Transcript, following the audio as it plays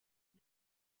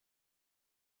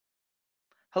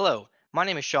Hello, my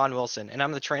name is Sean Wilson, and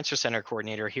I'm the Transfer Center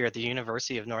Coordinator here at the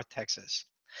University of North Texas.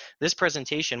 This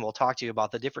presentation will talk to you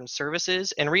about the different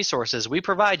services and resources we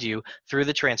provide you through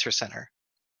the Transfer Center.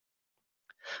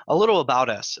 A little about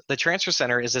us. The Transfer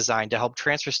Center is designed to help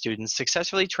transfer students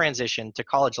successfully transition to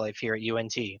college life here at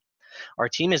UNT. Our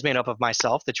team is made up of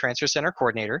myself, the Transfer Center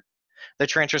Coordinator, the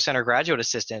Transfer Center Graduate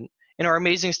Assistant, and our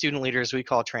amazing student leaders we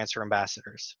call Transfer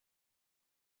Ambassadors.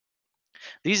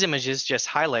 These images just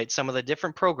highlight some of the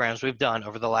different programs we've done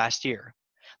over the last year.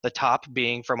 The top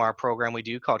being from our program we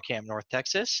do called Camp North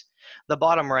Texas, the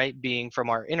bottom right being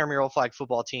from our intramural flag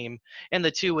football team, and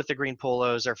the two with the green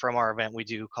polos are from our event we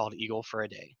do called Eagle for a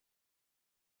Day.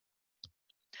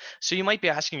 So you might be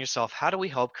asking yourself, how do we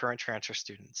help current transfer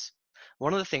students?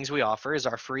 One of the things we offer is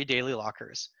our free daily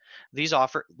lockers. These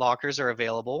lockers are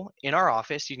available in our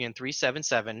office, Union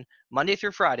 377, Monday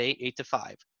through Friday, 8 to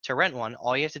 5. To rent one,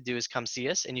 all you have to do is come see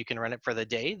us and you can rent it for the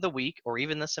day, the week, or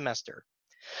even the semester.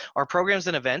 Our programs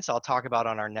and events I'll talk about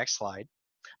on our next slide,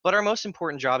 but our most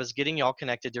important job is getting y'all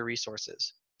connected to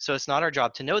resources. So it's not our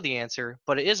job to know the answer,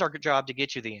 but it is our job to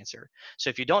get you the answer.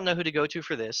 So if you don't know who to go to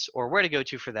for this or where to go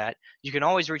to for that, you can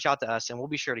always reach out to us and we'll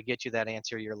be sure to get you that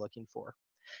answer you're looking for.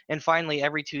 And finally,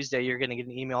 every Tuesday, you're going to get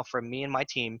an email from me and my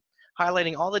team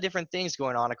highlighting all the different things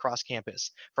going on across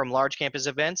campus, from large campus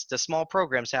events to small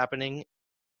programs happening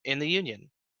in the union.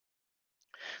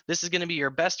 This is going to be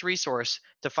your best resource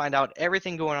to find out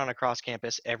everything going on across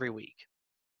campus every week.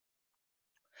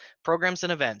 Programs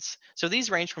and events. So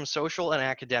these range from social and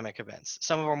academic events.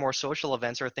 Some of our more social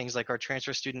events are things like our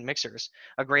transfer student mixers.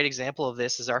 A great example of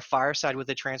this is our Fireside with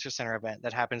the Transfer Center event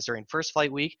that happens during First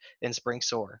Flight Week and Spring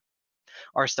Soar.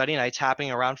 Our study nights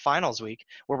happening around finals week,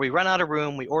 where we run out a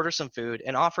room, we order some food,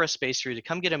 and offer a space for you to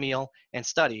come get a meal and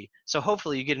study. So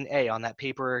hopefully you get an A on that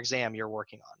paper or exam you're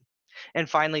working on. And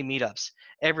finally, meetups.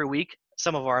 Every week,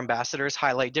 some of our ambassadors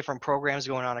highlight different programs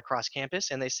going on across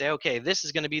campus, and they say, okay, this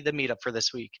is going to be the meetup for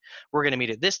this week. We're going to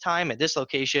meet at this time, at this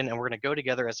location, and we're going to go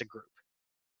together as a group.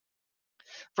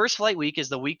 First Flight Week is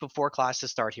the week before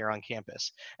classes start here on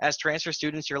campus. As transfer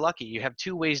students, you're lucky. You have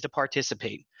two ways to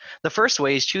participate. The first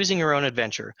way is choosing your own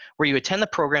adventure, where you attend the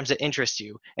programs that interest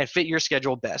you and fit your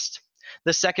schedule best.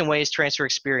 The second way is transfer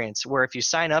experience, where if you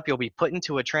sign up, you'll be put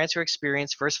into a transfer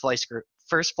experience first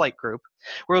flight group,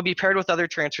 where you'll be paired with other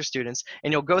transfer students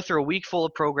and you'll go through a week full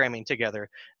of programming together.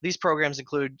 These programs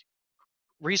include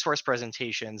resource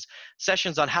presentations,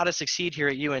 sessions on how to succeed here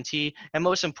at UNT, and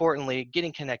most importantly,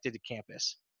 getting connected to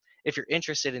campus. If you're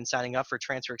interested in signing up for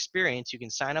Transfer Experience, you can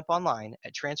sign up online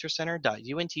at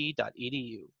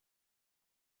transfercenter.unt.edu.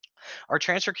 Our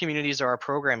transfer communities are our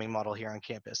programming model here on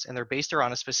campus, and they're based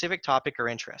around a specific topic or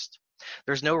interest.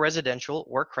 There's no residential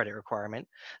or credit requirement,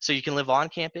 so you can live on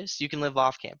campus, you can live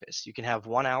off campus. You can have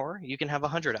 1 hour, you can have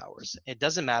 100 hours. It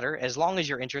doesn't matter. As long as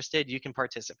you're interested, you can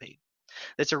participate.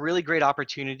 It's a really great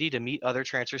opportunity to meet other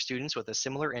transfer students with a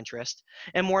similar interest,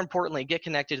 and more importantly, get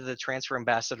connected to the transfer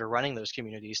ambassador running those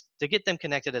communities to get them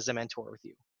connected as a mentor with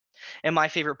you. And my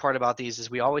favorite part about these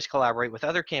is we always collaborate with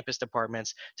other campus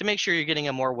departments to make sure you're getting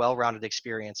a more well-rounded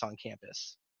experience on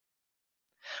campus.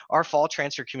 Our fall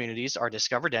transfer communities are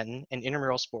Discover Denton and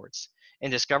Intramural Sports.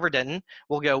 In Discover Denton,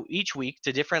 we'll go each week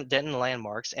to different Denton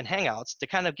landmarks and hangouts to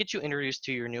kind of get you introduced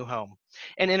to your new home.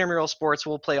 And Intramural Sports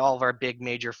will play all of our big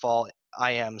major fall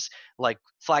IMs like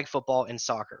flag football and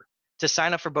soccer. To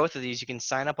sign up for both of these, you can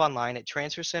sign up online at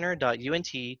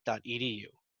transfercenter.unt.edu.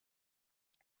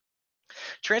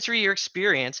 Transfer Year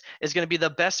Experience is going to be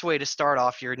the best way to start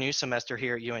off your new semester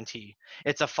here at UNT.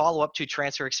 It's a follow up to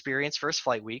Transfer Experience First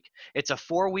Flight Week. It's a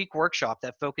 4-week workshop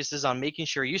that focuses on making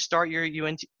sure you start your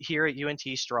UNT here at UNT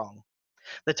strong.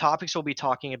 The topics we'll be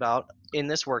talking about in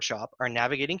this workshop are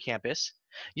navigating campus,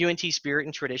 UNT spirit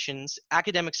and traditions,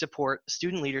 academic support,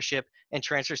 student leadership, and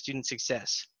transfer student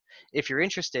success. If you're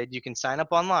interested, you can sign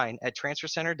up online at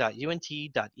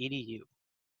transfercenter.unt.edu.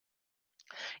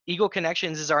 Eagle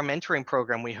Connections is our mentoring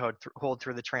program we hold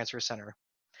through the Transfer Center.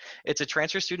 It's a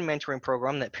transfer student mentoring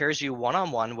program that pairs you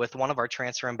one-on-one with one of our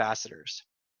transfer ambassadors.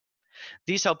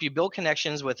 These help you build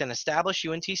connections with an established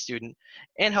UNT student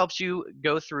and helps you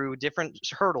go through different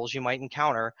hurdles you might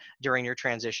encounter during your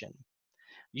transition.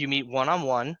 You meet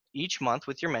one-on-one each month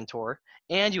with your mentor,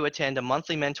 and you attend a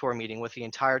monthly mentor meeting with the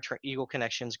entire Eagle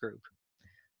Connections group.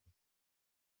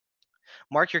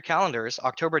 Mark your calendars.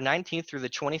 October 19th through the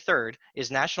 23rd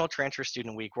is National Transfer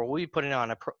Student Week, where we'll be putting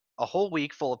on a whole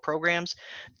week full of programs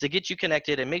to get you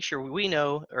connected and make sure we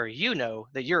know, or you know,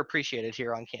 that you're appreciated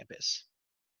here on campus.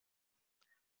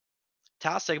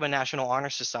 Tau Sigma National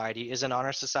Honor Society is an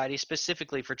honor society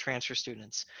specifically for transfer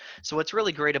students. So, what's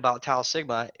really great about Tau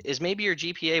Sigma is maybe your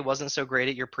GPA wasn't so great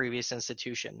at your previous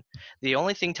institution. The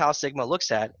only thing Tau Sigma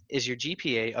looks at is your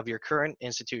GPA of your current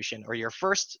institution or your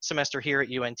first semester here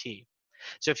at UNT.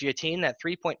 So, if you attain that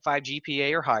 3.5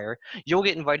 GPA or higher, you'll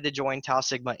get invited to join Tau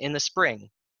Sigma in the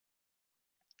spring.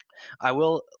 I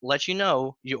will let you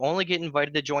know you only get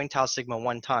invited to join Tau Sigma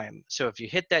one time. So if you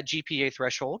hit that GPA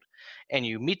threshold and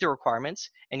you meet the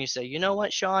requirements and you say, you know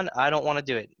what, Sean, I don't want to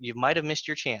do it, you might have missed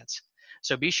your chance.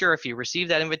 So be sure if you receive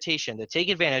that invitation to take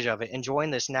advantage of it and join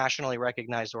this nationally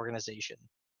recognized organization.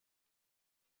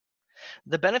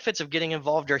 The benefits of getting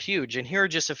involved are huge, and here are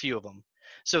just a few of them.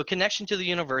 So, connection to the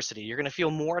university. You're going to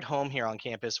feel more at home here on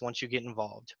campus once you get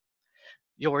involved.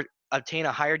 You'll obtain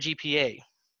a higher GPA.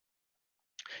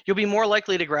 You'll be more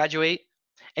likely to graduate,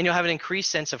 and you'll have an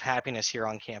increased sense of happiness here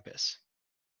on campus.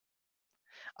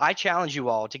 I challenge you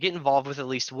all to get involved with at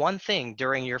least one thing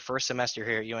during your first semester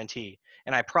here at UNT,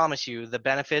 and I promise you the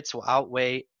benefits will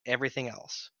outweigh everything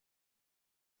else.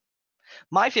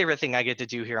 My favorite thing I get to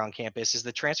do here on campus is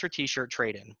the transfer t-shirt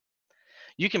trade-in.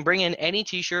 You can bring in any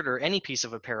t-shirt or any piece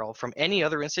of apparel from any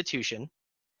other institution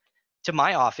to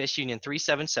my office, Union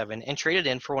 377, and trade it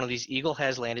in for one of these Eagle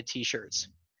Has Landed t-shirts.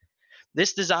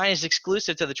 This design is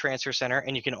exclusive to the Transfer Center,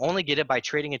 and you can only get it by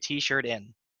trading a t-shirt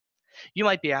in. You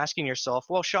might be asking yourself,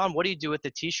 well, Sean, what do you do with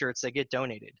the t-shirts that get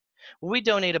donated? Well, we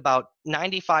donate about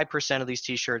 95% of these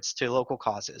t-shirts to local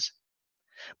causes.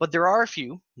 But there are a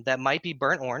few that might be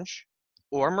burnt orange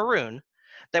or maroon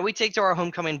that we take to our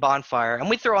homecoming bonfire, and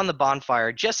we throw on the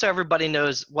bonfire just so everybody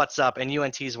knows what's up and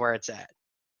UNT's where it's at.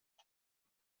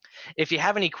 If you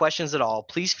have any questions at all,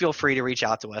 please feel free to reach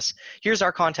out to us. Here's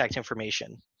our contact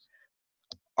information.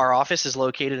 Our office is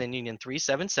located in Union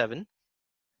 377.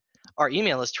 Our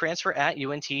email is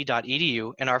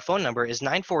transfer@unt.edu, and our phone number is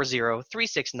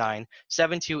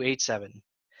 940-369-7287.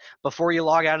 Before you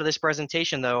log out of this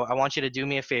presentation, though, I want you to do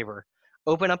me a favor.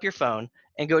 Open up your phone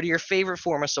and go to your favorite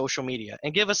form of social media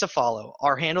and give us a follow.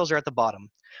 Our handles are at the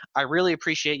bottom. I really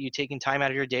appreciate you taking time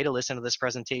out of your day to listen to this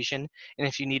presentation, and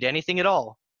if you need anything at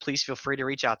all, please feel free to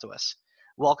reach out to us.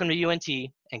 Welcome to UNT,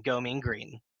 and go Mean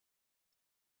Green.